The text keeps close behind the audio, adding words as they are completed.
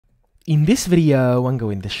In this video, I'm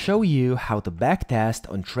going to show you how to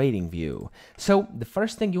backtest on TradingView. So the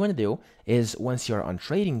first thing you want to do is once you're on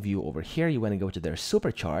TradingView over here, you want to go to their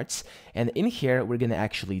super charts. And in here, we're going to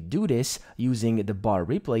actually do this using the bar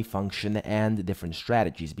replay function and different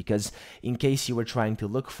strategies. Because in case you were trying to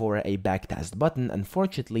look for a backtest button,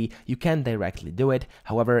 unfortunately, you can't directly do it.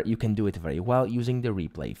 However, you can do it very well using the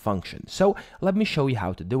replay function. So let me show you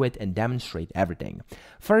how to do it and demonstrate everything.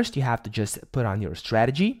 First, you have to just put on your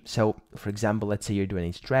strategy. So for example, let's say you're doing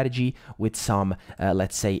a strategy with some,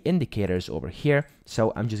 let's say, indicators over here.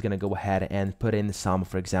 So I'm just going to go ahead and put in some,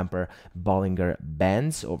 for example, Bollinger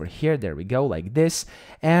Bands over here. There we go, like this.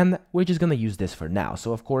 And we're just going to use this for now.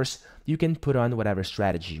 So of course, you can put on whatever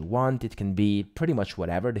strategy you want. It can be pretty much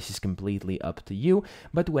whatever. This is completely up to you.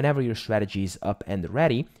 But whenever your strategy is up and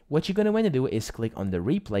ready, what you're going to want to do is click on the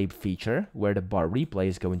replay feature where the bar replay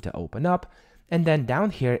is going to open up. And then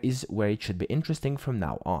down here is where it should be interesting from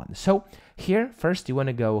now on. So here, first you want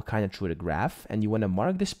to go kind of through the graph and you want to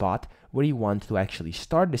mark the spot where you want to actually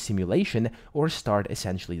start the simulation or start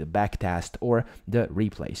essentially the backtest or the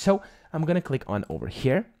replay. So I'm going to click on over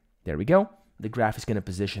here. There we go. The graph is going to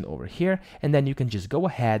position over here, and then you can just go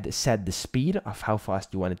ahead, set the speed of how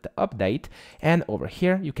fast you want it to update, and over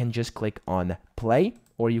here you can just click on play,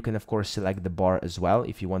 or you can of course select the bar as well.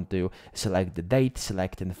 If you want to select the date,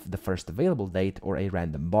 select the first available date or a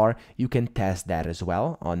random bar, you can test that as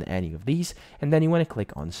well on any of these, and then you want to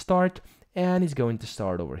click on start, and it's going to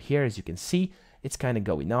start over here. As you can see, it's kind of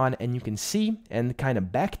going on, and you can see and kind of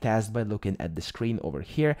backtest by looking at the screen over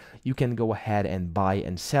here. You can go ahead and buy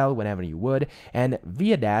and sell whenever you would, and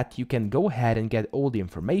via that you can go ahead and get all the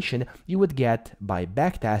information you would get by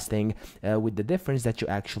backtesting, with the difference that you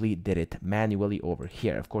actually did it manually over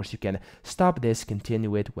here. Of course, you can stop this,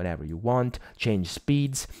 continue it whenever you want, change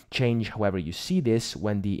speeds, change however you see this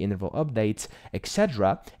when the interval updates,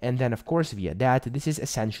 etc. And then of course via that, this is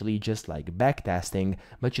essentially just like backtesting,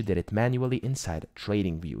 but you did it manually inside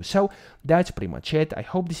TradingView. So that's pretty much it. I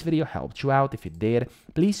hope this video helped you out. If it did,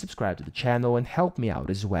 please subscribe to the channel and help me out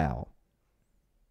as well.